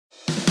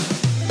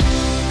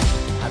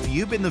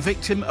you been the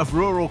victim of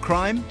rural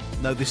crime?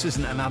 No, this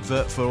isn't an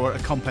advert for a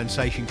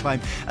compensation claim.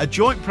 A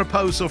joint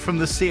proposal from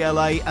the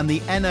CLA and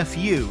the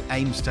NFU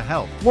aims to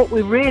help. What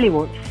we really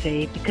want to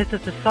see, because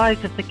of the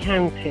size of the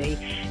county,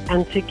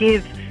 and to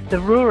give the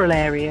rural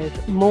areas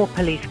more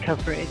police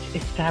coverage,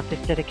 is to have this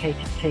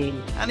dedicated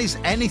team. And is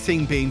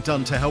anything being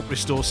done to help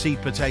restore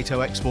seed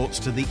potato exports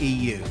to the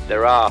EU?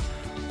 There are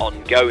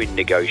ongoing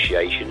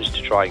negotiations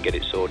to try and get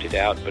it sorted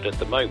out, but at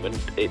the moment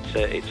it's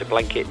a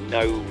blanket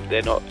no,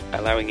 they're not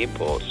allowing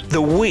imports.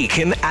 The Week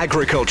in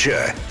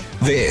Agriculture.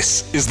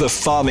 This is the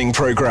Farming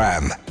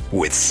Programme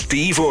with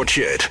Steve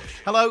Orchard.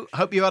 Hello,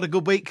 hope you had a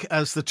good week.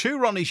 As the two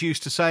Ronnies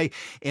used to say,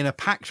 in a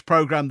packed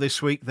programme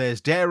this week, there's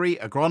dairy,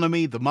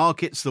 agronomy, the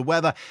markets, the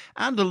weather,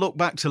 and a look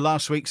back to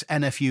last week's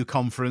NFU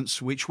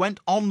Conference, which went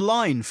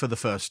online for the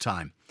first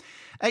time.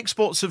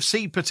 Exports of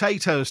seed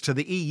potatoes to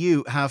the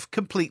EU have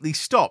completely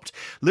stopped,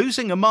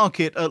 losing a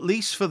market, at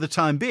least for the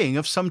time being,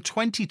 of some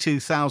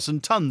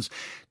 22,000 tonnes.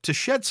 To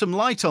shed some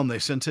light on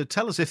this and to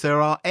tell us if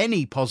there are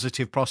any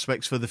positive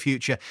prospects for the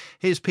future,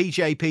 here's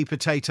PJP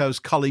Potatoes'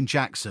 Colin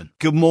Jackson.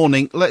 Good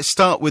morning. Let's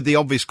start with the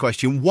obvious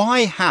question.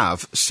 Why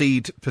have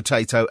seed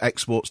potato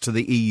exports to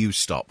the EU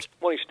stopped?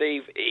 Morning,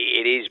 Steve.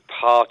 It is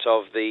part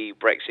of the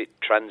Brexit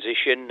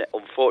transition.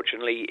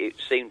 Unfortunately, it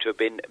seemed to have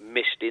been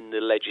missed in the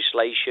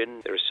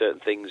legislation. There are certain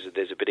things that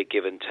there's a bit of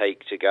give and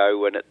take to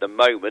go, and at the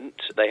moment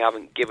they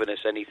haven't given us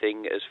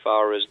anything as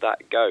far as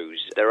that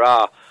goes. There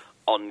are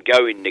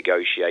ongoing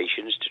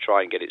negotiations to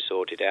try and get it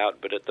sorted out,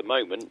 but at the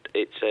moment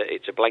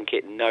it's a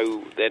blanket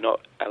no, they're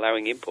not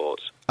allowing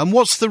imports. And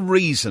what's the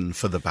reason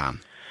for the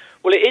ban?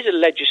 Well, it is a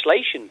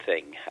legislation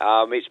thing.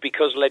 It's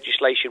because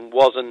legislation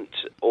wasn't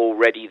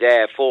already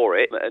there for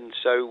it, and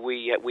so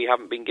we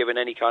haven't been given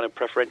any kind of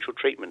preferential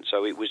treatment.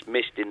 So it was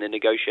missed in the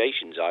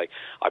negotiations,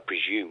 I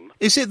presume.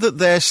 Is it that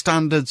their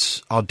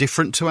standards are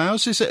different to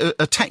ours? Is it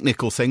a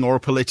technical thing or a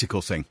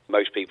political thing?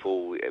 Most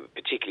people,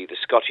 particularly the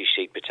Scottish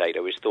seed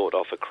potato, is thought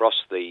of across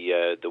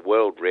the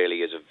world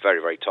really as a very,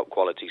 very top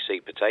quality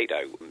seed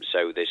potato.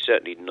 So there's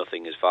certainly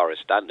nothing as far as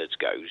standards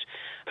goes.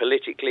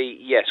 Politically,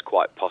 yes,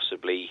 quite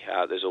possibly.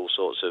 There's all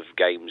sorts of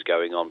games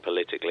going on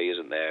politically,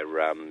 isn't there?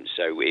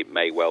 So it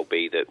may well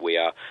be that we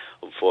are,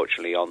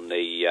 unfortunately, on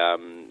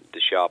the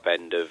sharp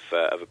end of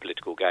a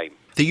political game.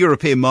 The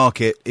European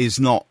market is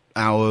not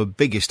our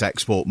biggest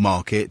export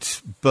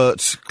market,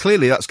 but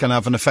clearly that's going to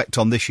have an effect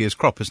on this year's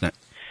crop, isn't it?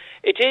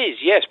 It is,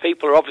 yes.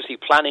 People are obviously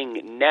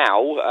planning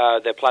now.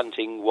 They're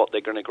planting what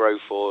they're going to grow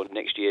for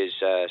next year's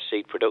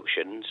seed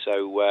production.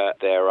 So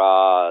there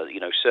are,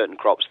 certain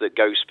crops that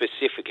go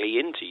specifically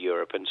into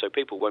Europe, and so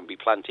people won't be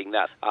planting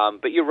that.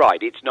 But you're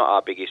right, it's not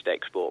our biggest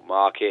export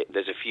market.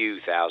 There's a few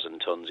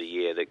thousand tonnes a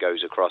year that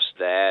goes across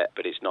there,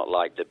 but it's not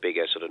like the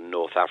bigger sort of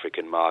North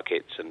African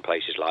markets and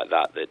places like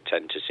that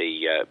tend to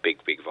see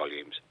big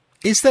volumes.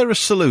 Is there a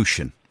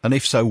solution? And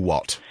if so,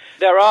 what?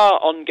 There are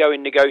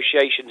ongoing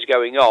negotiations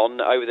going on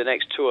over the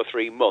next 2 or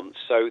 3 months,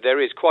 so there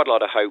is quite a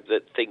lot of hope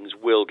that things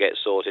will get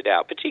sorted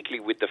out,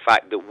 particularly with the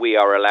fact that we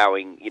are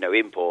allowing,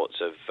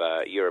 imports of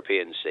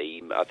European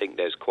seed. I think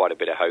there's quite a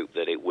bit of hope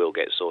that it will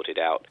get sorted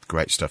out.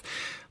 Great stuff.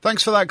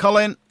 Thanks for that,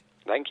 Colin.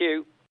 Thank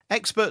you.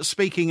 Experts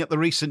speaking at the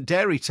recent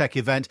Dairy Tech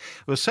event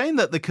were saying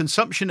that the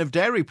consumption of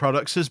dairy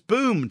products has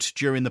boomed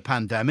during the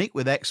pandemic,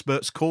 with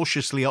experts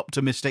cautiously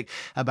optimistic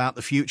about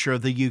the future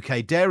of the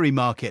UK dairy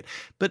market.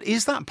 But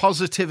is that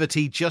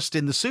positivity just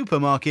in the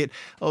supermarket,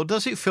 or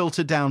does it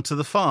filter down to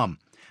the farm?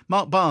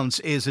 Mark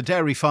Barnes is a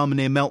dairy farmer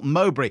near Melton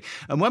Mowbray,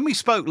 and when we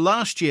spoke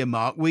last year,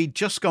 Mark, we'd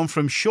just gone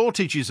from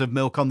shortages of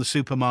milk on the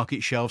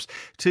supermarket shelves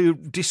to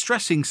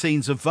distressing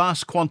scenes of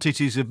vast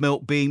quantities of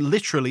milk being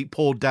literally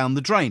poured down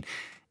the drain.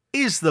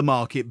 Is the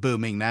market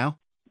booming now?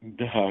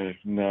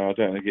 No, I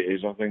don't think it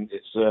is. I think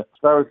it's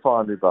very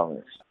finely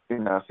balanced.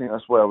 I think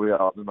that's where we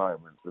are at the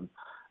moment. And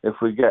if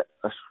we get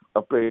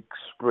a big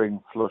spring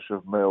flush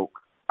of milk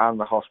and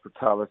the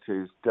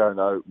hospitalities don't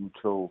open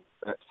till,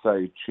 let's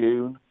say,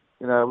 June,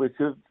 we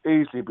could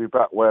easily be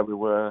back where we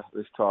were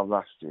this time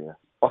last year.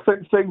 I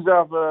think things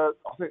have,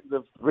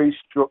 they've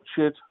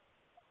restructured.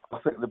 I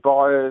think the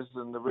buyers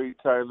and the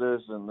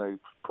retailers and the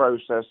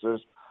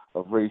processors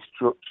have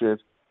restructured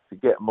to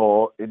get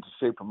more into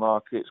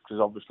supermarkets, because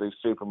obviously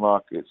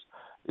supermarkets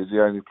is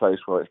the only place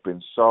where it's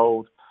been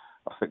sold.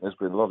 I think there's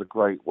been a lot of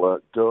great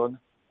work done.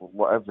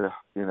 Whatever,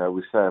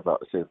 we say about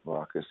the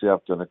supermarkets, they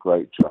have done a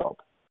great job.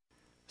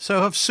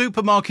 So have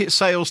supermarket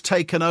sales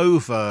taken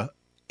over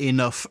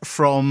enough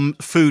from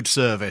food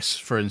service,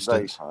 for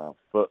instance? They have,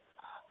 but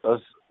as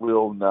we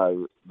all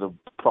know, the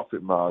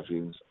profit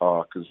margins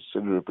are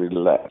considerably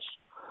less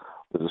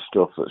with the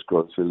stuff that's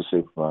gone through the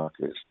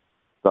supermarkets.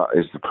 That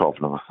is the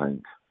problem, I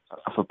think,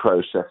 for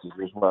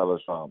processors as well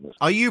as farmers.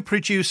 Are you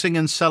producing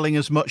and selling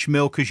as much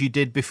milk as you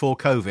did before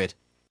COVID?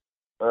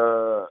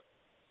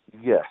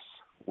 Yes,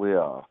 we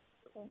are.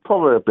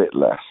 Probably a bit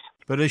less.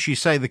 But as you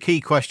say, the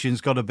key question's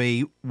got to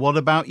be, what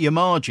about your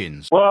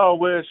margins? Well,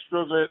 we're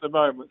struggling at the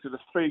moment because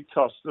the feed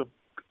costs have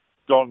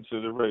gone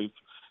through the roof.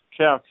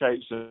 Cow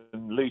cakes are at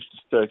least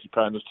 £30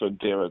 a tonne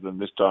dearer than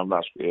this time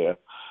last year.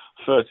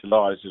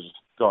 Fertilisers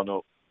have gone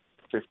up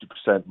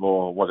 50%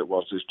 more than what it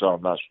was this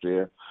time last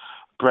year.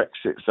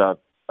 Brexit's had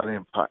an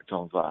impact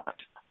on that.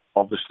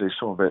 Obviously,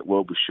 some of it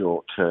will be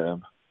short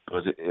term,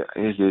 but it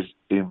is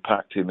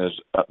impacting us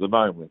at the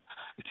moment.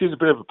 It is a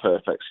bit of a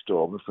perfect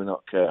storm if we're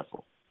not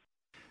careful.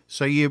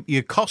 So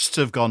your costs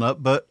have gone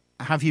up, but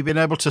have you been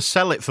able to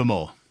sell it for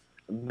more?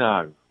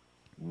 No.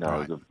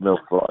 Right. The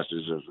milk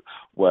prices are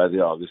where they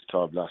are this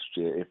time last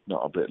year, if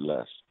not a bit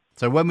less.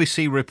 So when we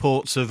see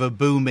reports of a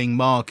booming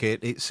market,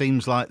 it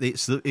seems like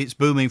it's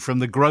booming from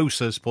the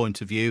grocer's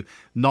point of view,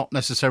 not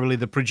necessarily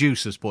the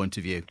producer's point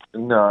of view.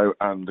 No,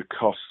 and the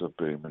costs are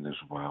booming as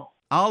well.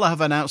 Arla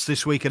have announced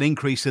this week an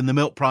increase in the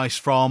milk price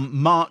from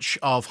March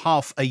of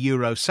half a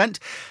euro cent.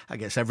 I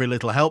guess every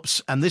little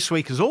helps. And this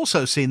week has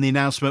also seen the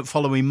announcement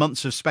following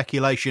months of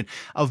speculation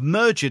of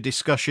merger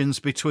discussions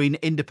between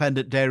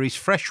independent dairies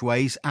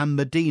Freshways and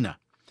Medina.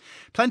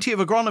 Plenty of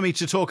agronomy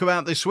to talk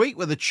about this week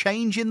with a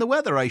change in the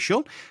weather, eh,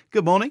 Sean?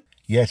 Good morning.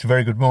 Yes,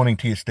 very good morning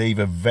to you, Steve.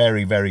 A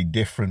very, very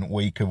different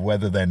week of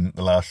weather than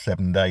the last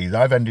 7 days.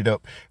 I've ended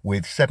up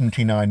with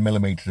 79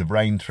 millimetres of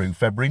rain through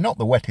February. Not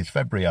the wettest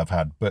February I've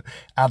had, but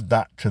add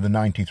that to the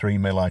 93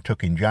 mil I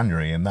took in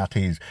January, and that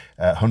is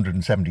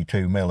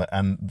 172 mil,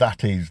 and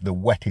that is the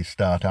wettest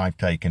start I've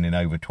taken in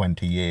over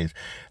 20 years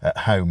at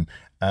home.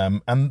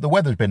 And the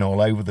weather's been all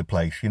over the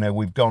place. You know,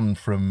 we've gone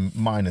from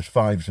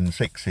 -5s and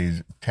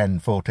 6s 10,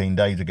 14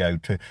 days ago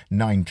to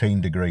 19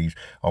 degrees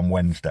on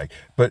Wednesday.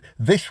 But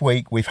this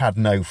week we've had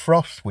no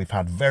frost. We've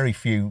had very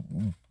few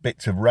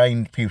bits of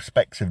rain, few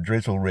specks of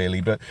drizzle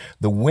really, but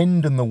the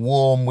wind and the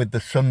warm with the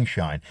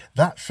sunshine,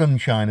 that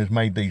sunshine has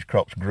made these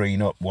crops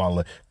green up while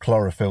the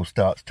chlorophyll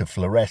starts to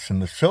fluoresce,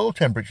 and the soil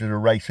temperatures are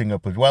racing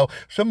up as well,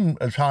 some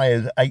as high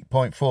as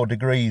 8.4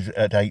 degrees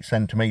at 8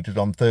 centimetres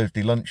on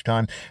Thursday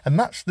lunchtime, and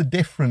that's the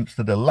difference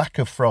that a lack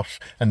of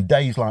frost and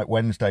days like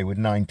Wednesday with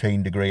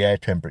 19 degree air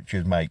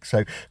temperatures make.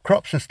 So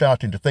crops are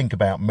starting to think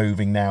about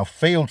moving now,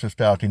 fields are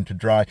starting to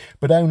dry,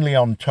 but only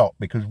on top,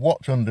 because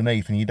what's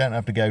underneath, and you don't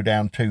have to go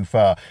down too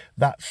far,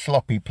 that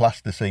sloppy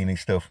plasticine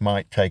stuff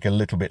might take a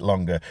little bit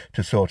longer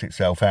to sort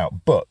itself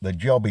out. But the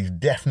job is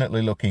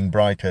definitely looking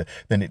brighter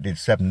than it did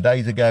 7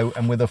 days ago.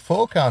 And with a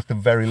forecast of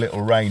very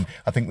little rain,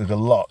 I think there's a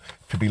lot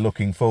to be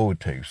looking forward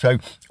to. So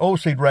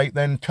oilseed rape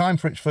then, time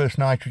for its first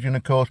nitrogen,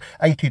 of course,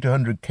 80 to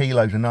 100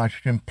 kilos of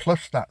nitrogen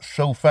plus that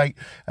sulphate.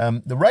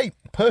 The rate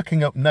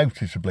perking up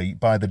noticeably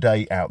by the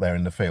day out there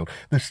in the field.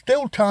 There's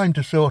still time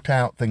to sort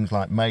out things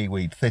like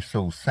mayweed,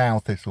 thistles, sow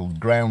thistles,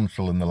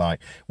 groundsel and the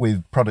like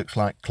with products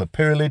like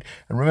clopyralid.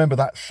 And remember,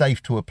 that's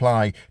safe to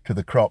apply to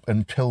the crop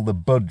until the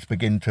buds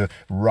begin to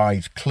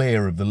rise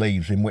clear of the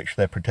leaves in which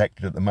they're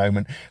protected at the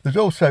moment. There's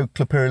also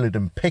clopyralid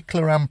and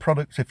picloram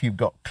products if you've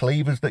got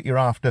cleavers that you're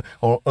after,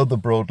 or other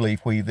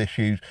broadleaf weed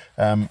issues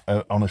on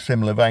a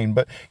similar vein,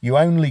 but you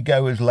only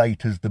go as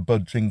late as the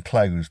buds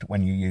enclosed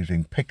when you're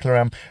using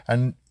picloram.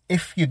 And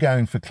if you're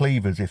going for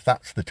cleavers, if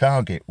that's the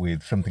target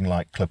with something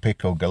like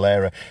Clopic or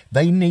Galera,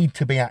 they need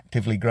to be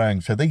actively growing.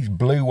 So these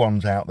blue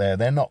ones out there,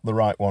 they're not the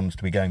right ones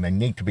to be going. They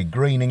need to be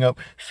greening up.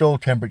 Soil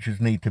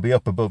temperatures need to be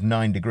up above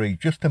 9 degrees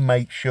just to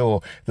make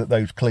sure that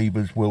those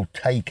cleavers will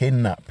take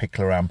in that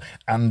picloram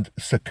and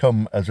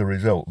succumb as a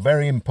result.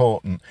 Very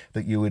important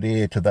that you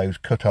adhere to those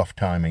cut-off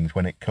timings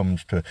when it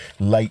comes to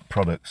late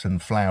products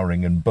and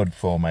flowering and bud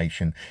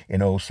formation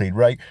in oilseed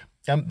rape.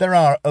 There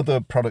are other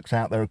products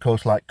out there, of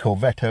course, like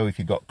Corvetto if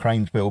you've got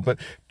cranesbill, but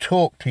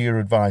talk to your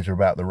advisor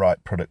about the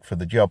right product for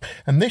the job.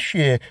 And this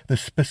year, the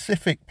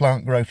specific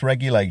plant growth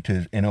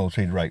regulators in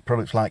oilseed rape,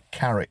 products like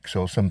Carix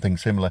or something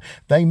similar,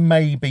 they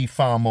may be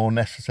far more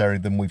necessary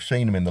than we've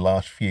seen them in the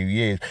last few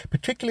years,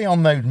 particularly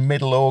on those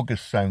middle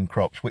August sown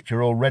crops, which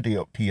are already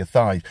up to your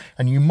thighs.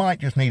 And you might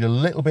just need a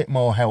little bit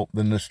more help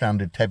than the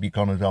standard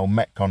tebuconazole,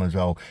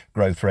 metconazole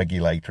growth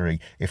regulatory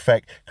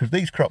effect, because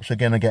these crops are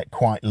going to get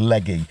quite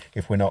leggy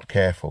if we're not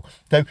careful.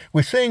 So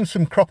we're seeing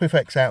some crop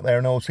effects out there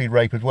in oilseed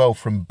rape as well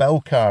from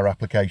Belcar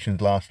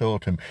applications last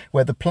autumn,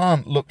 where the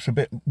plant looks a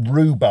bit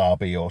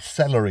rhubarby or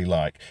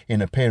celery-like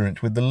in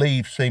appearance, with the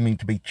leaves seeming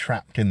to be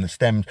trapped in the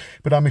stems.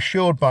 But I'm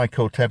assured by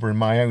Corteva, and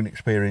my own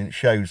experience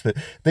shows that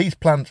these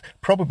plants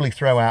probably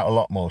throw out a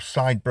lot more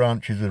side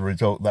branches as a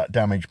result of that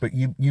damage, but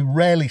you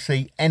rarely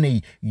see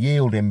any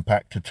yield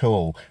impact at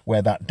all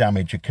where that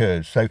damage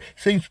occurs. So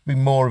seems to be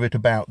more of it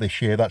about this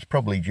year. That's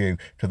probably due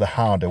to the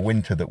harder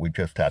winter that we've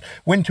just had.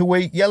 Winter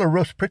wheat, yellow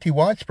rust, pretty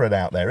widespread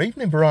out there,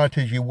 even in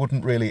varieties you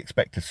wouldn't really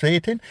expect to see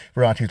it in.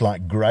 Varieties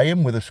like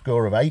Graham with a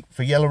score of 8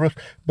 for yellow rust,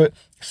 but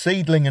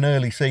seedling and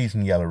early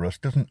season yellow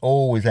rust doesn't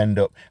always end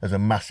up as a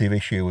massive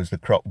issue as the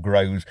crop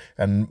grows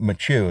and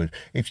matures.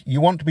 If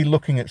you want to be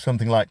looking at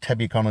something like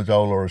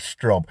tebuconazole or a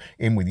strob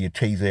in with your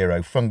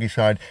T0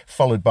 fungicide,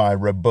 followed by a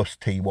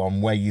robust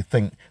T1 where you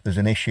think there's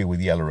an issue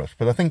with yellow rust.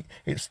 But I think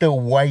it's still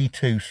way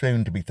too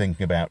soon to be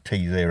thinking about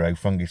T0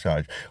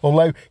 fungicides.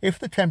 Although if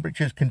the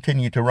temperatures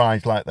continue to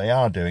rise like like they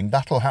are doing,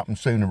 that'll happen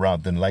sooner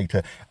rather than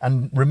later.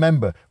 And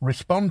remember,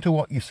 respond to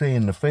what you see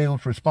in the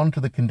fields, respond to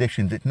the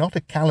conditions. It's not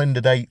a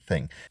calendar date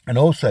thing. And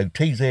also,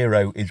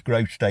 T0 is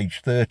growth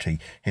stage 30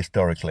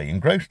 historically. In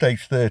growth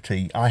stage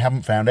 30, I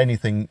haven't found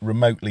anything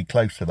remotely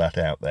close to that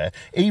out there,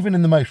 even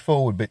in the most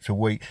forward bits of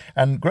wheat.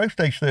 And growth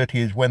stage 30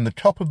 is when the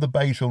top of the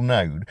basal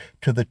node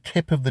to the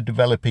tip of the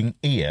developing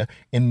ear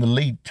in the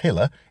lead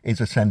tiller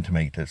is a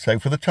centimetre. So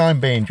for the time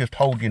being, just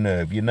hold your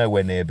nerve. You're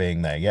nowhere near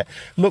being there yet.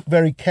 Look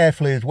very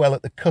carefully as well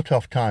at the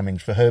cut-off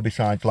timings for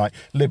herbicides like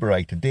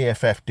Liberator,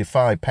 DFF,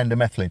 Defy,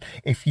 pendimethalin.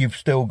 If you've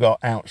still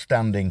got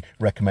outstanding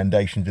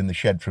recommendations in the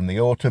shed from the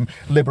autumn,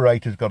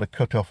 Liberator's got a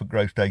cut-off at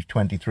growth stage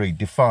 23,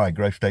 Defy,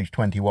 growth stage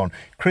 21.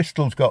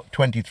 Crystal's got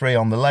 23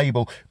 on the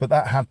label, but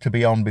that had to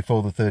be on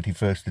before the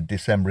 31st of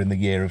December in the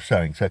year of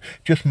sowing. So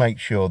just make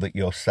sure that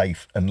you're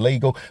safe and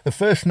legal. The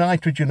first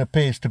nitrogen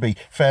appears to be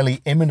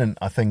fairly imminent,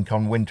 I think,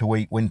 on winter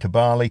wheat, winter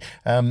barley,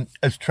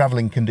 as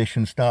travelling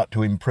conditions start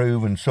to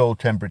improve and soil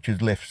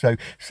temperatures lift. So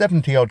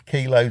 70 odd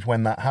kilos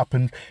when that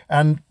happens.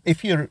 And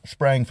if you're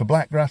spraying for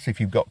blackgrass, if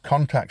you've got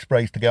contact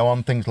sprays to go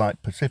on, things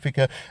like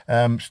Pacifica,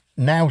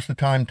 now's the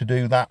time to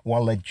do that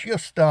while they're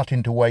just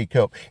starting to wake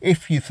up.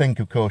 If you think,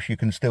 of course, you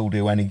can still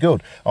do any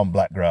good on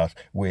blackgrass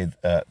with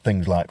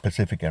things like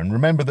Pacifica. And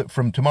remember that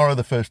from tomorrow,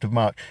 the 1st of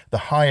March, the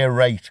higher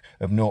rate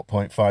of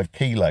 0.5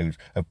 kilos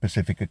of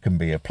Pacifica can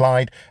be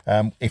applied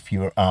if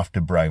you're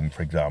after brome,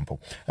 for example.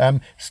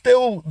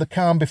 Still the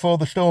calm before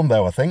the storm,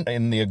 though, I think,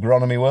 in the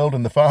agronomy world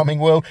and the farming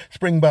world.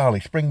 Spring barley,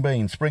 spring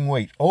beans, spring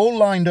wheat, all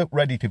lined up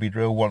ready to be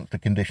drilled once the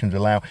conditions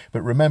allow.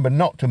 But remember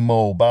not to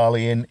maul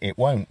barley in. It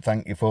won't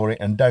thank you for it.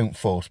 And don't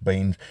force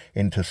beans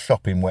into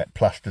sopping wet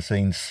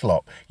plasticine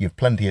slop. You've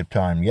plenty of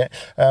time yet.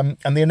 And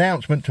the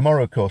announcement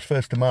tomorrow, of course,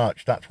 1st of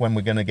March, that's when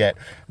we're going to get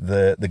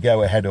the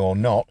go-ahead or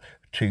not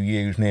to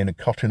use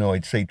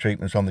neonicotinoid seed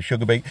treatments on the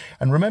sugar beet.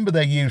 And remember,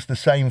 they used the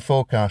same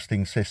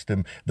forecasting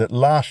system that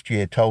last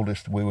year told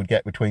us that we would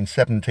get between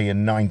 70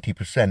 and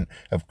 90%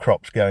 of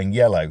crops going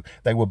yellow.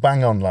 They were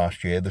bang on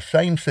last year. The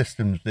same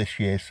systems this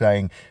year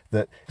saying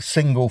that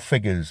single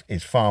figures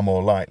is far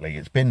more likely.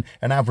 It's been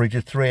an average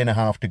of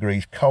 3.5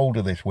 degrees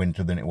colder this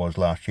winter than it was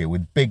last year,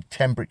 with big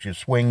temperature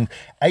swings.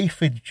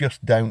 Aphids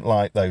just don't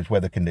like those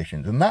weather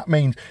conditions. And that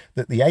means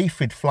that the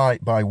aphid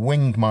flight by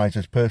winged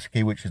Misers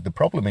persicae, which is the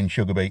problem in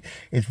sugar beet,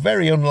 is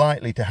very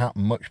unlikely to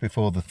happen much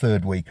before the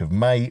 3rd week of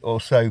May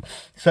or so.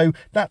 So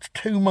that's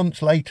 2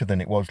 months later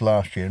than it was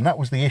last year, and that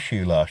was the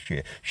issue last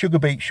year. Sugar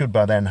beet should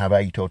by then have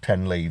 8 or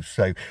 10 leaves,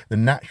 so the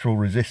natural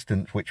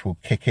resistance which will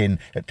kick in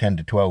at 10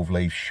 to 12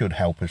 leaves should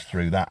help us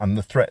through that, and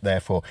the threat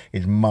therefore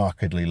is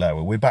markedly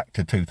lower. We're back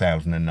to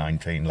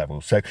 2019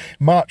 levels. So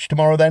March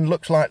tomorrow then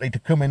looks likely to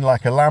come in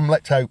like a lamb.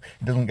 Let's hope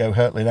it doesn't go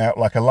hurtling out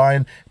like a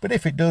lion, but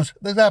if it does,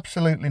 there's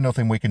absolutely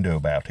nothing we can do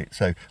about it.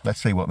 So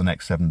let's see what the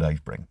next 7 days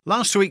bring.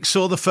 Last week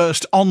saw the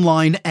first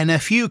online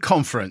NFU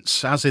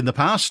conference. As in the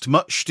past,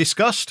 much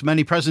discussed,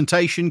 many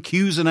presentation,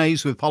 Q's and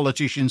A's with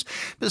politicians,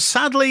 but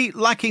sadly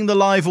lacking the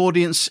live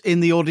audience in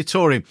the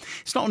auditorium.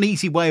 It's not an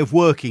easy way of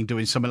working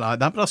doing something like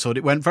that, but I thought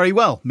it went very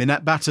well.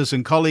 Minette Batters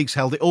and colleagues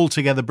held it all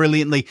together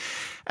brilliantly.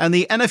 And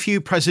the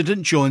NFU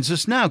president joins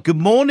us now. Good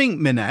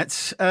morning,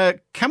 Minette.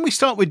 Can we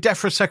start with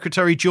DEFRA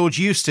Secretary George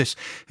Eustace,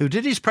 who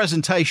did his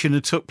presentation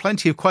and took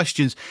plenty of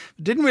questions,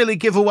 but didn't really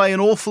give away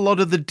an awful lot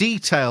of the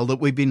detail that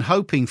we've been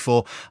hoping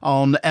for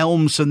on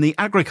ELMS and the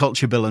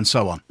agriculture bill and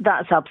so on?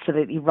 That's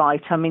absolutely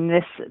right. I mean,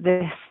 this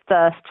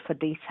thirst for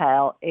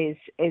detail is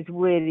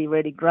really,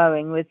 really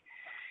growing with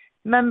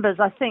members.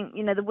 I think,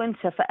 the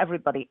winter for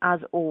everybody, as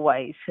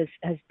always,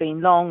 has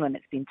been long and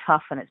it's been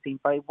tough and it's been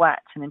very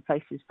wet and in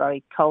places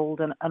very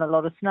cold and a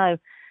lot of snow.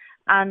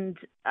 And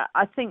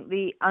I think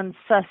the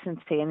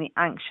uncertainty and the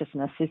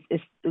anxiousness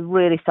is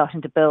really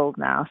starting to build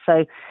now.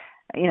 So,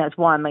 it's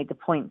why I made the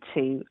point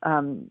to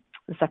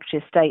the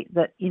Secretary of State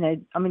that,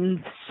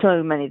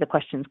 so many of the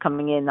questions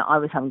coming in that I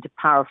was having to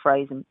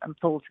paraphrase and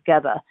pull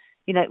together.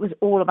 It was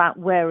all about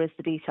where is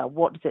the detail?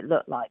 What does it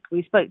look like?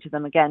 We spoke to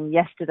them again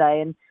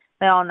yesterday and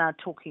they are now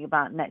talking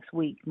about next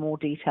week, more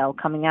detail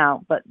coming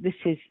out. But this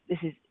is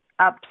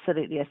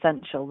absolutely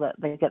essential that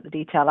they get the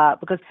detail out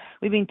because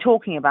we've been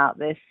talking about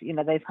this.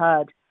 They've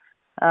heard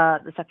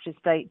the Secretary of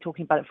State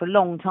talking about it for a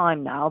long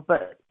time now.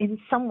 But in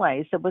some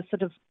ways, there was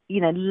sort of,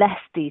 less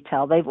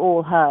detail. They've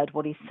all heard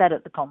what he said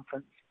at the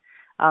conference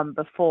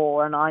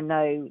before. And I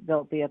know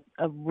there'll be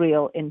a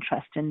real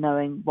interest in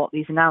knowing what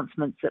these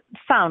announcements that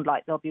sound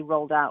like they'll be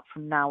rolled out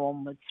from now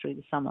onwards through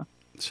the summer.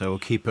 So we'll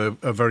keep a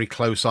very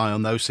close eye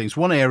on those things.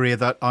 One area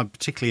that I'm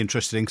particularly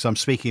interested in, because I'm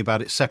speaking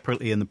about it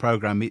separately in the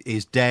programme,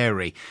 is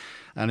dairy.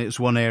 And it's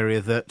one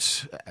area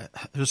that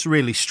has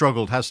really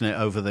struggled, hasn't it,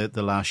 over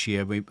the last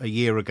year. A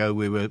year ago,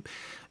 we were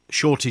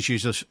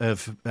shortages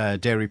of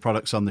dairy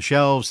products on the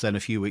shelves. Then a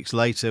few weeks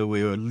later,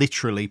 we were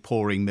literally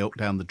pouring milk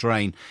down the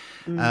drain.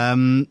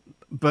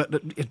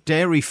 But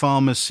dairy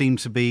farmers seem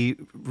to be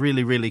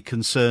really, really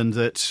concerned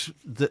that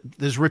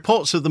there's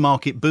reports of the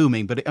market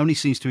booming, but it only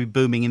seems to be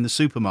booming in the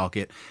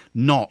supermarket,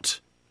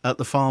 not at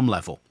the farm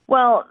level.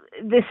 Well,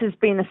 this has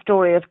been a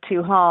story of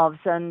two halves,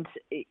 and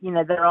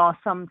there are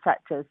some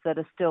sectors that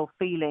are still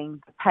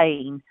feeling the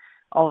pain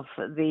of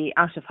the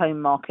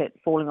out-of-home market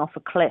falling off a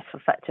cliff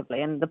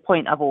effectively. And the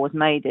point I've always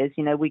made is,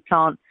 we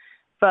can't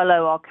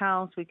furlough our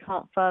cows, we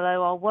can't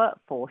furlough our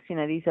workforce.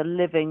 These are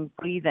living,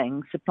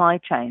 breathing supply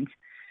chains.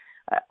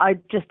 I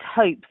just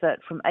hope that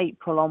from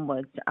April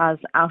onwards, as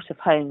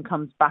out-of-home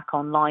comes back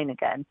online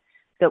again,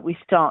 that we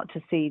start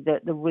to see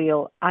that the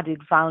real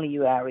added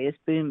value areas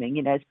booming.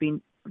 It's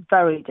been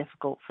very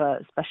difficult for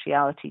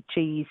specialty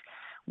cheese.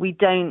 We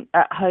don't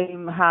at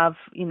home have,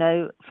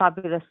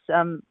 fabulous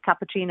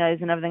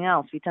cappuccinos and everything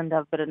else. We tend to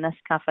have a bit of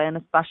Nescafe and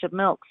a splash of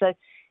milk. So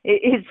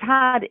it's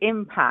had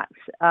impacts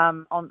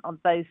on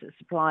those that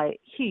supply,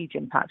 huge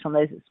impact on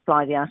those that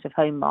supply the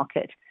out-of-home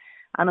market.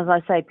 And as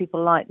I say,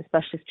 people like the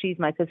specialist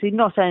cheesemakers who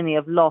not only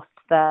have lost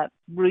their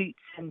roots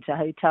into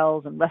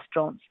hotels and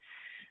restaurants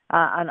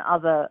and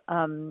other,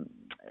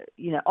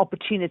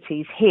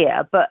 opportunities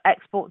here, but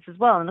exports as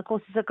well. And of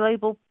course, it's a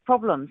global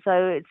problem.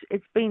 So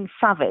it's been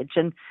savage,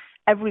 and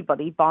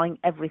everybody buying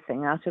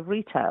everything out of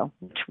retail,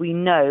 which we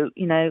know,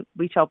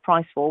 retail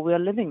price war, we are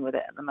living with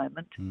it at the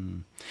moment.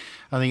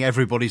 I think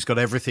everybody's got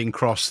everything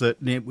crossed that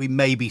we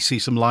maybe see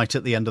some light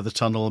at the end of the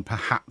tunnel, and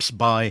perhaps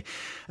by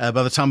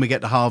the time we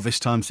get to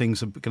harvest time,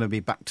 things are going to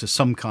be back to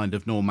some kind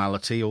of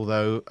normality,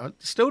 although I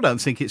still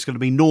don't think it's going to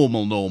be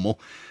normal.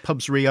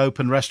 Pubs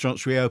reopen,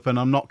 restaurants reopen.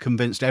 I'm not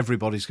convinced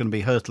everybody's going to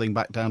be hurtling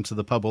back down to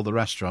the pub or the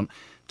restaurant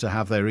to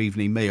have their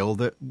evening meal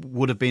that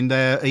would have been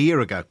there a year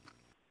ago.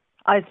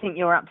 I think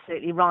you're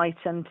absolutely right.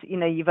 And,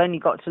 you've only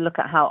got to look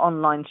at how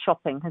online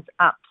shopping has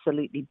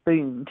absolutely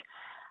boomed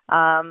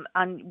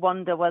and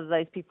wonder whether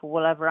those people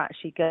will ever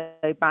actually go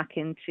back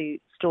into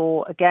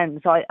store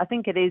again. So I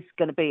think it is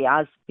going to be,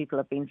 as people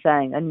have been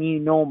saying, a new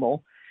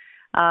normal.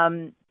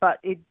 But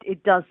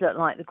it does look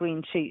like the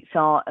green shoots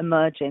are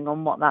emerging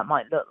on what that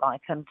might look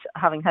like. And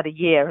having had a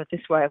year of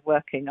this way of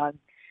working,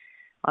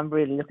 I'm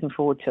really looking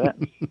forward to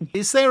it.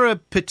 Is there a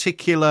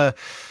particular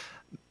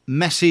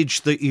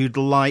message that you'd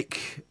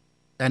like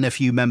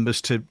NFU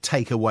members to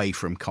take away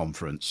from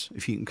conference,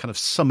 if you can kind of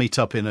sum it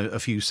up in a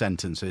few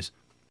sentences?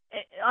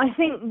 I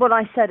think what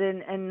I said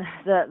in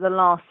the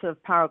last sort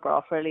of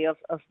paragraph, really, of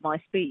my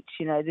speech,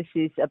 this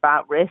is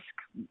about risk.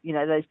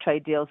 Those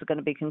trade deals are going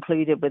to be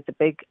concluded with the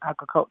big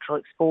agricultural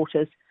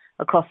exporters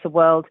across the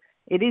world.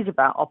 It is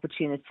about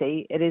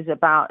opportunity. It is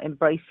about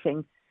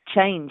embracing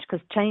change,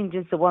 because change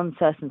is the one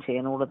certainty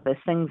in all of this.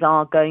 Things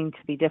are going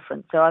to be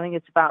different. So I think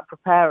it's about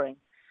preparing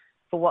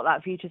for what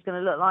that future is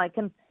going to look like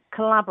and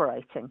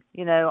collaborating.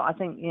 I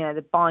think,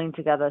 the buying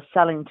together,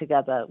 selling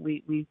together,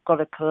 we've got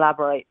to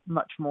collaborate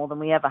much more than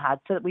we ever had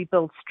so that we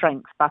build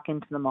strength back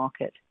into the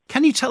market.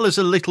 Can you tell us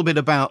a little bit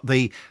about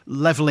the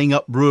Levelling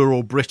Up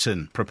Rural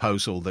Britain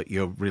proposal that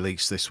you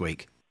released this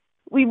week?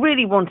 We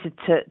really wanted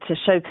to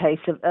showcase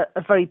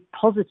a very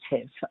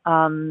positive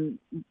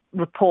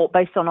report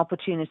based on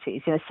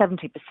opportunities.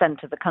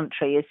 70% of the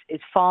country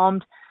is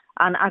farmed,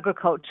 and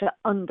agriculture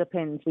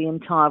underpins the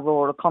entire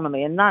rural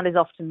economy, and that is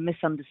often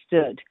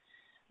misunderstood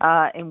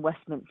in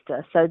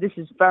Westminster. So this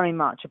is very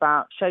much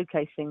about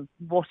showcasing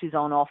what is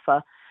on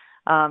offer,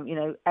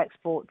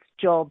 exports,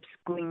 jobs,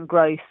 green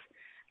growth,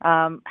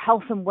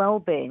 health and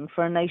well-being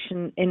for a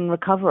nation in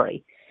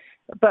recovery.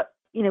 But,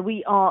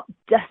 we are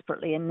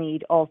desperately in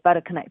need of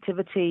better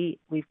connectivity.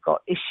 We've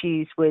got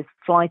issues with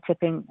fly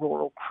tipping,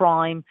 rural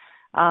crime.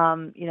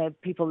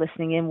 People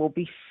listening in will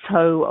be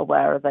so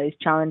aware of those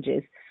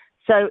challenges.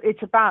 So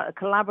it's about a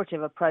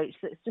collaborative approach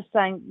that's just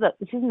saying, look,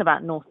 this isn't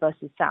about North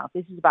versus South.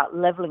 This is about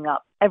levelling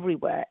up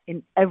everywhere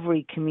in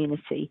every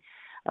community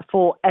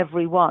for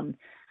everyone.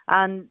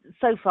 And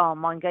so far,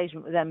 my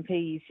engagement with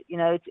MPs,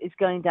 it's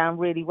going down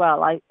really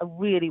well. I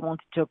really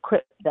wanted to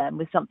equip them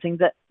with something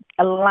that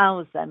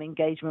allows them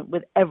engagement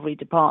with every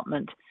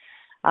department,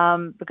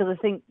 because I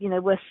think,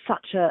 we're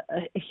such a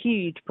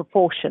huge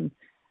proportion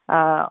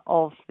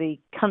of the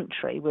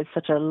country with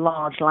such a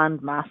large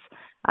landmass,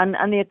 and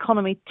the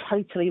economy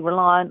totally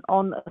reliant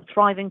on a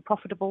thriving,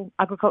 profitable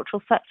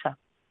agricultural sector.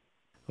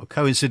 Well,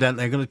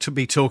 coincidentally, I'm going to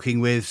be talking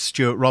with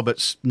Stuart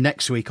Roberts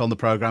next week on the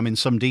programme in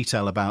some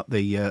detail about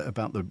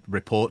the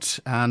report,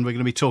 and we're going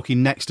to be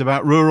talking next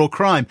about rural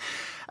crime,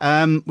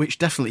 which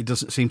definitely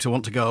doesn't seem to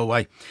want to go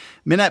away.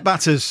 Minette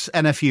Batters,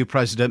 NFU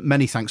President,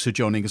 many thanks for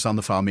joining us on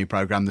the Farming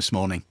Programme this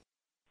morning.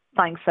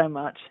 Thanks so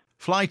much.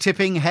 Fly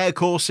tipping, hair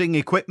coursing,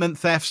 equipment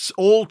thefts,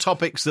 all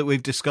topics that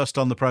we've discussed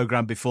on the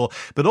programme before,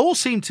 but all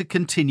seem to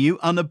continue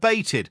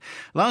unabated.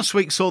 Last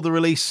week saw the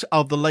release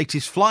of the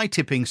latest fly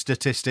tipping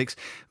statistics,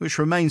 which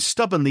remain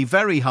stubbornly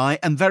very high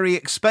and very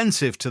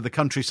expensive to the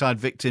countryside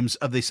victims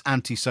of this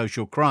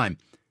antisocial crime.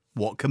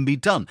 What can be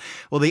done?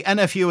 Well, the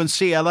NFU and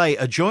CLA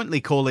are jointly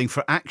calling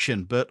for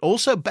action, but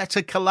also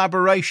better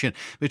collaboration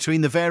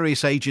between the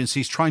various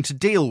agencies trying to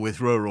deal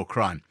with rural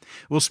crime.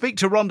 We'll speak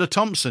to Rhonda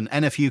Thompson,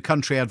 NFU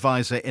Country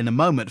Advisor, in a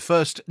moment.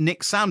 First,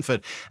 Nick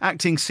Sanford,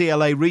 Acting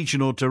CLA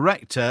Regional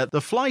Director.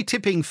 The fly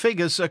tipping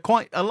figures are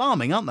quite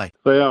alarming, aren't they?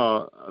 They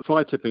are.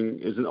 Fly tipping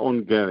is an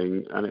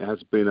ongoing, and it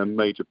has been a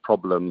major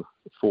problem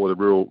for the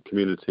rural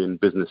community and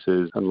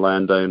businesses and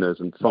landowners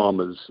and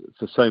farmers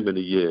for so many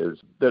years.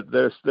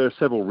 There are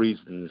several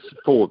reasons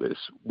for this.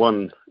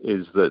 One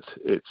is that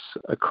it's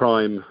a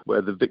crime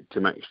where the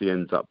victim actually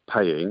ends up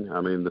paying. I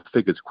mean, the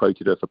figures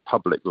quoted are for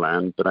public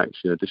land, but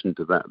actually in addition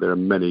to that, there are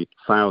many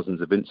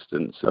thousands of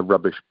instances of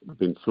rubbish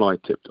being fly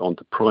tipped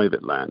onto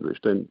private land, which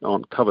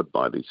aren't covered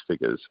by these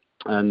figures.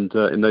 And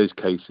in those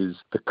cases,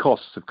 the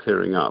costs of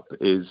clearing up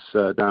is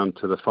down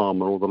to the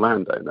farmer or the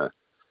landowner.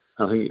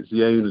 I think it's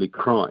the only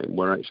crime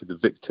where actually the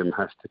victim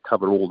has to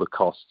cover all the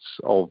costs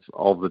of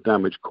the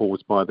damage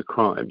caused by the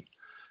crime.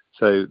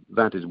 So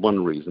that is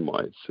one reason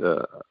why it's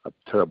a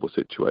terrible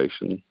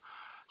situation.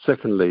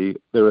 Secondly,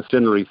 there are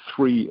generally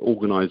three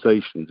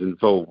organisations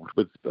involved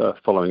with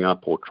following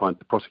up or trying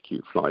to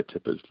prosecute fly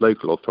tippers: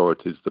 local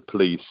authorities, the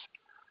police,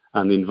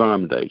 and the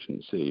Environment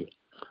Agency,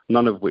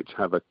 none of which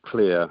have a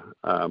clear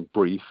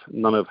brief,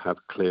 none of have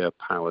clear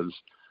powers,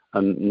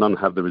 and none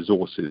have the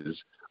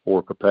resources or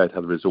are prepared to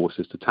have the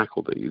resources to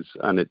tackle these,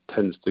 and it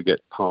tends to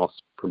get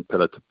passed from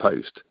pillar to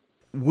post.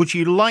 Would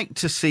you like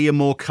to see a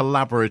more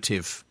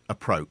collaborative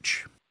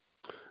approach?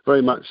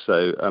 Very much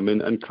so. I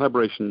mean, and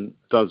collaboration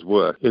does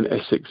work. In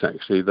Essex,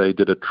 actually, they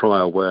did a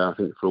trial where I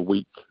think for a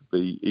week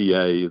the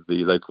EA,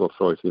 the local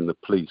authority, and the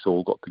police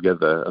all got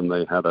together, and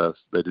they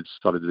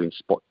started doing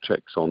spot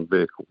checks on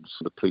vehicles.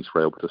 The police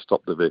were able to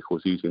stop the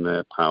vehicles using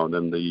their power, and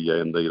then the EA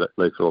and the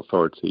local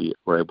authority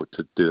were able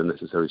to do the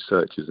necessary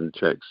searches and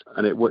checks,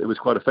 and it was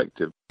quite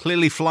effective.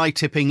 Clearly, fly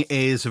tipping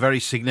is a very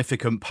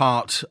significant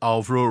part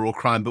of rural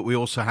crime, but we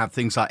also have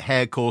things like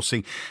hair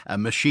coursing,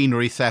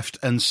 machinery theft,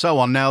 and so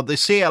on. Now, the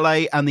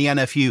CLA and the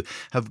NFU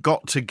have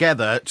got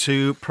together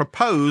to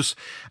propose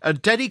a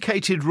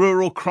dedicated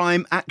rural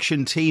crime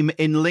action team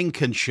in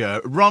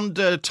Lincolnshire.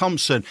 Rhonda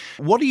Thompson,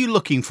 what are you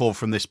looking for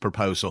from this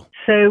proposal?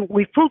 So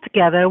we've pulled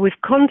together, we've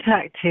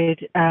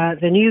contacted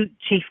the new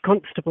Chief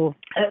Constable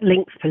at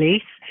Links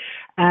Police,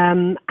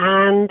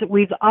 and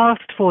we've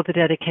asked for the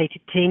dedicated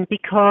team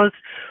because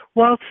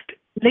whilst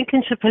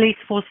Lincolnshire Police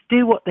Force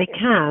do what they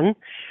can,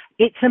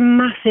 it's a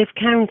massive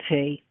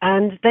county,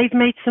 and they've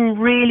made some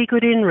really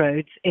good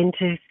inroads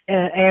into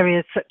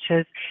areas such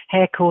as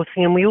hair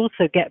coursing, and we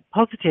also get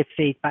positive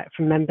feedback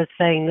from members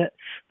saying that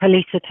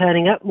police are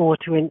turning up more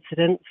to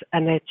incidents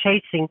and they're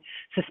chasing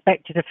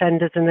suspected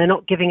offenders and they're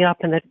not giving up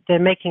and they're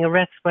making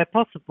arrests where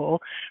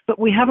possible, but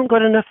we haven't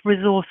got enough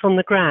resource on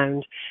the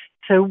ground.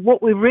 So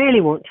what we really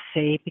want to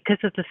see, because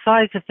of the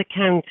size of the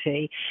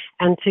county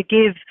and to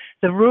give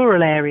the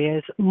rural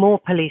areas more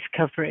police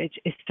coverage,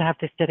 is to have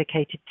this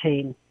dedicated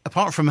team.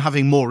 Apart from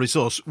having more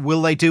resource,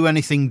 will they do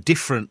anything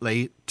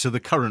differently to the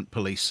current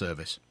police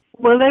service?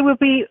 Well, they will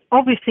be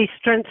obviously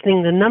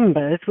strengthening the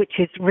numbers, which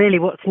is really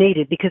what's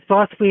needed, because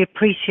whilst we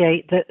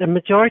appreciate that the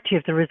majority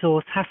of the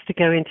resource has to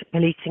go into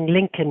policing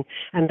Lincoln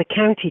and the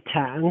county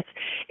towns,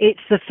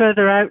 it's the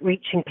further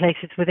outreaching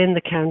places within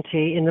the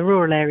county in the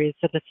rural areas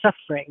that are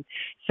suffering.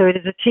 So it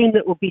is a team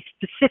that will be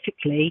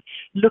specifically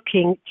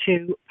looking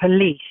to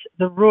police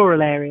the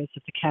rural areas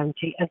of the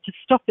county and to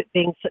stop it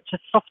being such a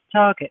soft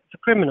target for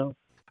criminals.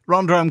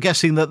 Rhonda, I'm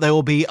guessing that there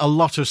will be a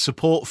lot of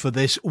support for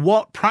this.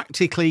 What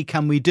practically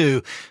can we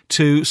do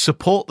to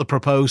support the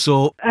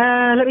proposal?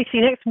 Let me see.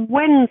 Next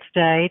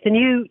Wednesday, the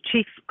new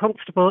Chief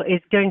Constable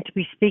is going to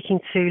be speaking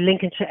to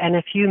Lincolnshire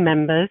NFU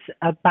members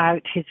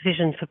about his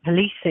vision for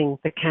policing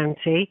the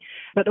county,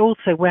 but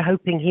also we're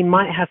hoping he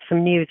might have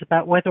some news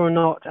about whether or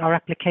not our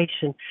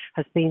application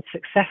has been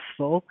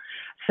successful.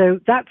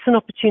 So that's an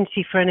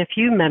opportunity for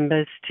NFU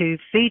members to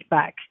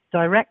feedback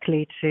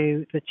directly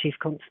to the Chief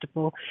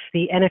Constable.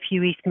 The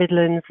NFU East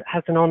Midlands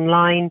has an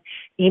online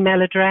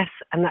email address,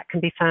 and that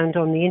can be found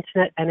on the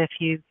internet,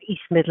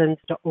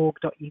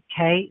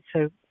 nfueastmidlands.org.uk.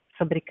 So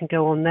somebody can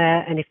go on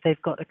there, and if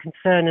they've got a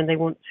concern and they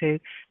want to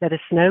let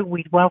us know,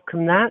 we'd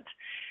welcome that.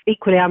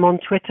 Equally, I'm on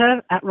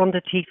Twitter at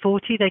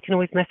RhondaT40. They can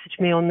always message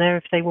me on there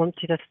if they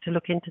wanted us to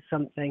look into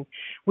something.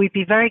 We'd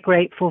be very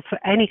grateful for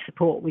any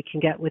support we can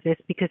get with this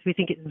because we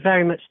think it's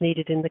very much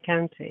needed in the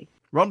county.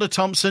 Rhonda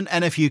Thompson,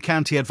 NFU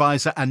County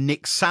Advisor, and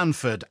Nick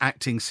Sanford,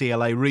 Acting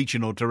CLA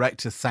Regional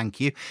Director,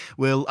 thank you.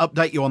 We'll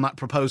update you on that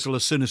proposal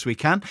as soon as we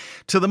can.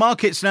 To the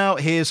markets now,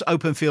 here's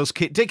Openfield's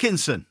Kit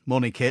Dickinson.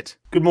 Morning, Kit.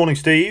 Good morning,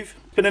 Steve.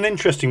 It's been an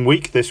interesting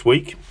week this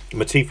week.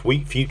 Matif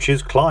wheat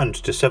futures climbed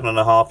to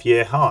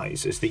 7.5-year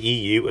highs as the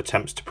EU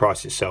attempts to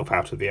price itself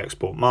out of the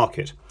export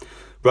market.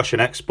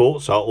 Russian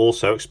exports are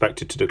also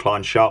expected to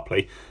decline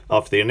sharply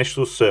after the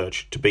initial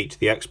surge to beat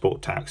the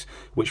export tax,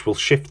 which will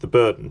shift the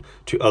burden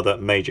to other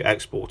major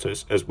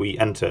exporters as we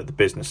enter the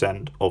business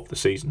end of the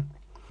season.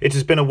 It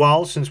has been a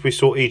while since we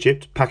saw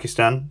Egypt,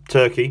 Pakistan,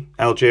 Turkey,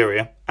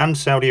 Algeria and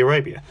Saudi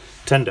Arabia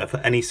tender for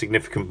any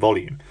significant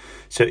volume,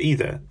 so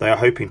either they are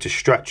hoping to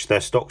stretch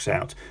their stocks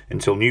out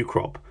until new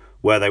crop,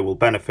 where they will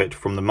benefit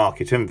from the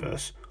market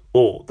inverse,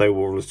 or they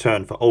will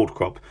return for old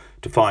crop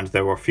to find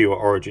there are fewer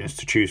origins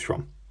to choose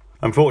from.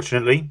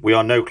 Unfortunately, we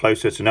are no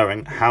closer to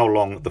knowing how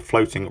long the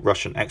floating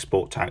Russian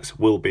export tax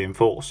will be in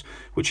force,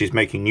 which is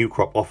making new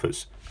crop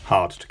offers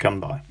hard to come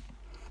by.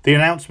 The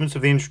announcement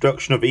of the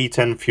introduction of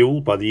E10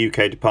 fuel by the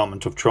UK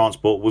Department of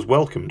Transport was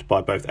welcomed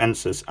by both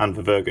ENSAS and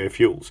Vivergo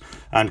Fuels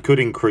and could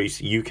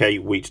increase UK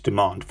wheat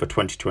demand for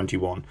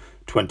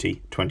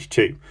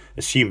 2021-2022,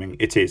 assuming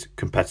it is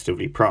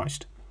competitively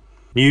priced.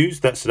 News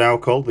that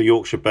Sedalcohol, the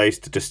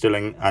Yorkshire-based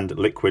distilling and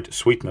liquid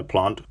sweetener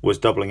plant, was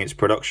doubling its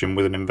production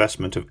with an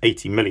investment of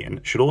 80 million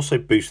should also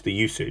boost the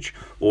usage,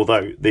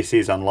 although this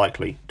is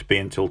unlikely to be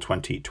until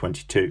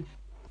 2022.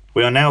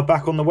 We are now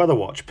back on the weather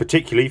watch,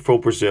 particularly for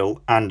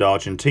Brazil and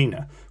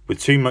Argentina, with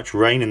too much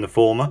rain in the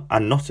former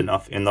and not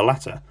enough in the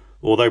latter,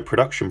 although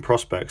production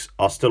prospects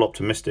are still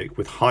optimistic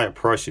with higher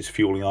prices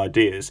fueling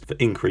ideas for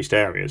increased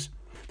areas.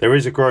 There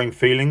is a growing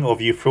feeling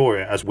of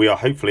euphoria as we are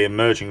hopefully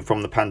emerging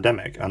from the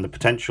pandemic and the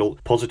potential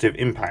positive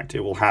impact it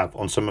will have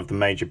on some of the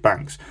major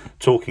banks,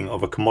 talking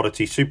of a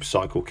commodity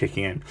supercycle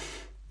kicking in.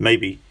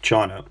 Maybe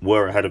China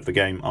were ahead of the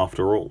game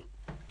after all.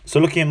 So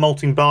looking at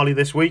malting barley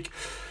this week,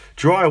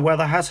 drier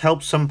weather has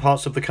helped some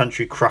parts of the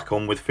country crack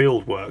on with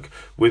field work,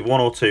 with one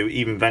or two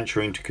even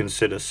venturing to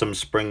consider some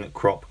spring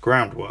crop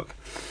groundwork.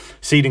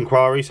 Seed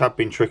inquiries have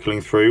been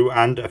trickling through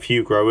and a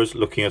few growers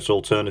looking at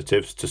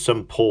alternatives to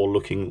some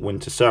poor-looking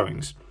winter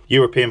sowings.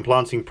 European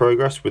planting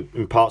progress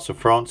in parts of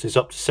France is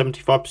up to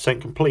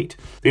 75% complete.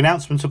 The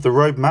announcement of the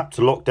roadmap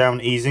to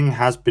lockdown easing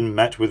has been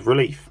met with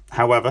relief.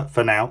 However,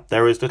 for now,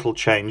 there is little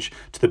change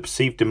to the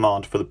perceived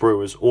demand for the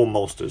brewers or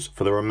maltsters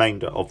for the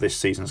remainder of this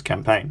season's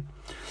campaign.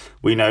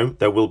 We know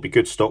there will be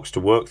good stocks to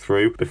work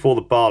through before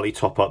the barley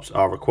top-ups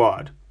are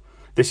required.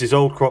 This is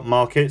old crop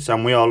markets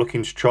and we are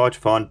looking to try to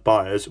find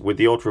buyers with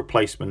the odd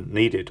replacement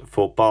needed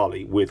for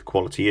barley with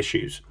quality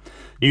issues.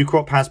 New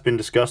crop has been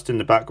discussed in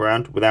the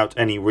background without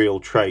any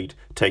real trade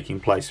taking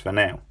place for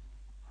now.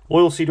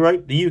 Oilseed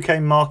rape, the UK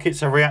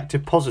markets have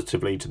reacted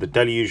positively to the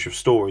deluge of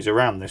stories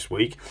around this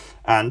week,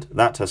 and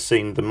that has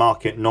seen the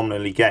market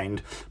nominally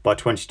gained by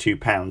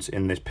 £22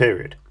 in this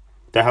period.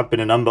 There have been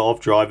a number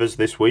of drivers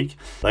this week.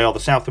 They are the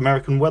South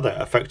American weather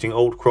affecting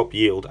old crop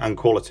yield and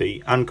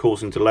quality and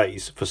causing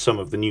delays for some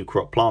of the new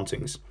crop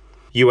plantings.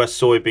 US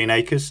soybean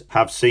acres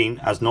have seen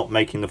as not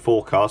making the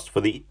forecast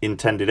for the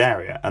intended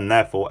area and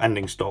therefore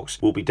ending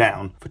stocks will be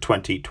down for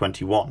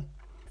 2021.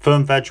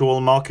 Firm veg oil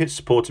markets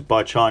supported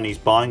by Chinese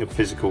buying of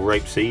physical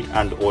rapeseed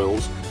and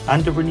oils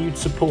and a renewed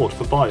support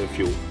for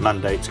biofuel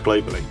mandates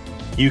globally.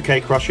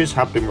 UK crushers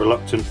have been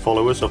reluctant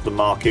followers of the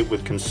market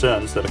with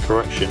concerns that a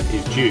correction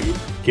is due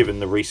given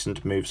the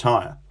recent moves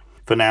higher.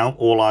 For now,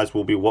 all eyes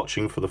will be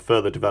watching for the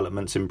further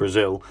developments in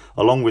Brazil,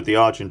 along with the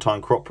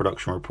Argentine crop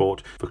production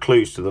report for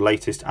clues to the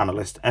latest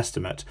analyst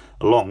estimate,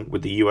 along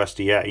with the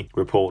USDA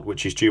report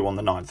which is due on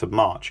the 9th of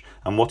March,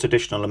 and what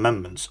additional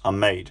amendments are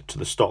made to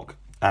the stock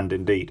and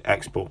indeed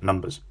export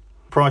numbers.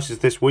 Prices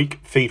this week: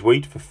 feed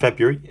wheat for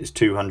February is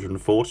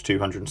 204 to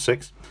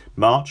 206,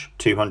 March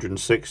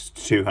 206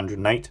 to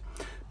 208,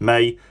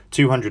 May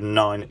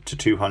 209 to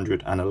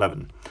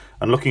 211,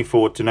 and looking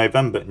forward to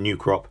November new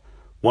crop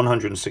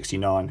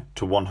 169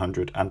 to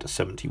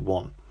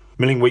 171.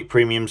 Milling wheat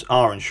premiums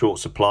are in short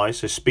supply,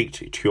 so speak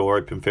to your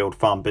open field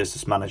farm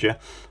business manager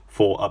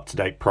for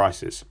up-to-date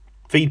prices.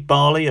 Feed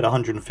barley at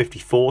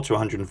 154 to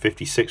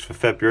 156 for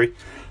February,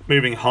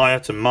 moving higher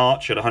to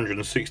March at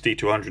 160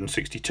 to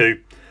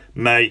 162,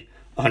 May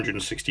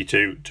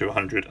 162 to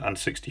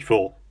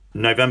 164.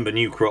 November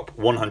new crop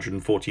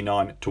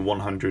 149 to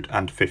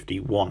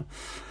 151.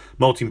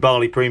 Malting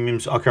barley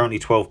premiums are currently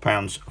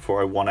 £12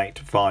 for a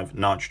 185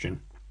 nitrogen.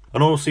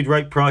 And oilseed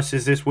rape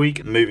prices this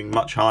week moving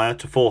much higher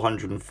to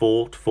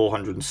 404 to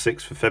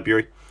 406 for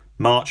February,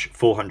 March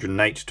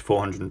 408 to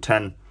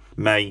 410,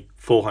 May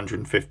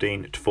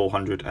 415 to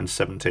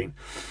 417,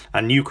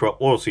 and new crop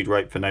oilseed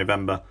rape for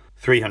November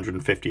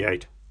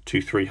 358 to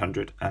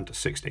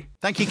 360.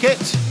 Thank you, Kit.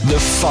 The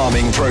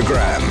Farming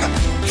Programme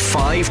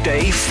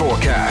 5-day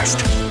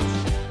forecast.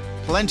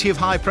 Plenty of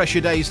high-pressure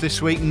days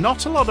this week.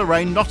 Not a lot of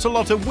rain, not a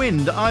lot of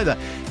wind either.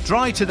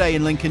 Dry today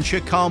in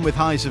Lincolnshire, calm with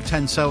highs of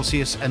 10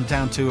 Celsius and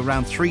down to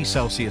around 3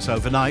 Celsius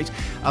overnight.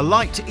 A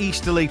light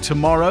easterly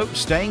tomorrow,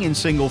 staying in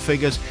single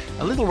figures.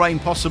 A little rain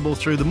possible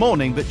through the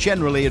morning, but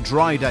generally a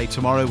dry day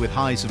tomorrow with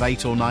highs of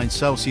 8 or 9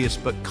 Celsius,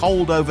 but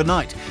cold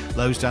overnight.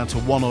 Lows down to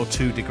 1 or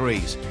 2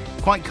 degrees.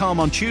 Quite calm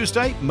on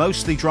Tuesday,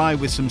 mostly dry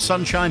with some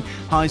sunshine,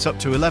 highs up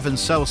to 11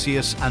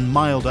 Celsius and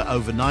milder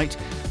overnight.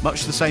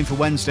 Much the same for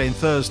Wednesday and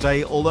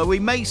Thursday, although we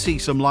may see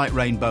some light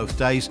rain both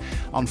days.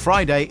 On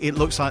Friday, it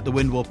looks like the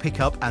wind will pick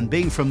up, and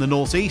being from the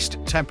northeast,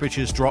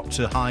 temperatures drop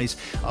to highs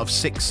of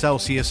 6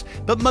 Celsius,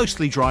 but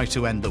mostly dry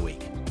to end the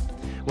week.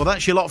 Well,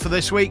 that's your lot for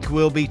this week.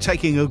 We'll be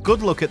taking a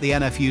good look at the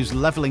NFU's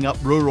Levelling Up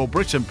Rural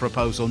Britain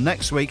proposal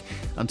next week.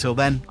 Until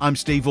then, I'm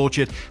Steve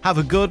Orchard. Have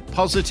a good,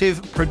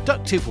 positive,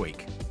 productive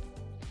week.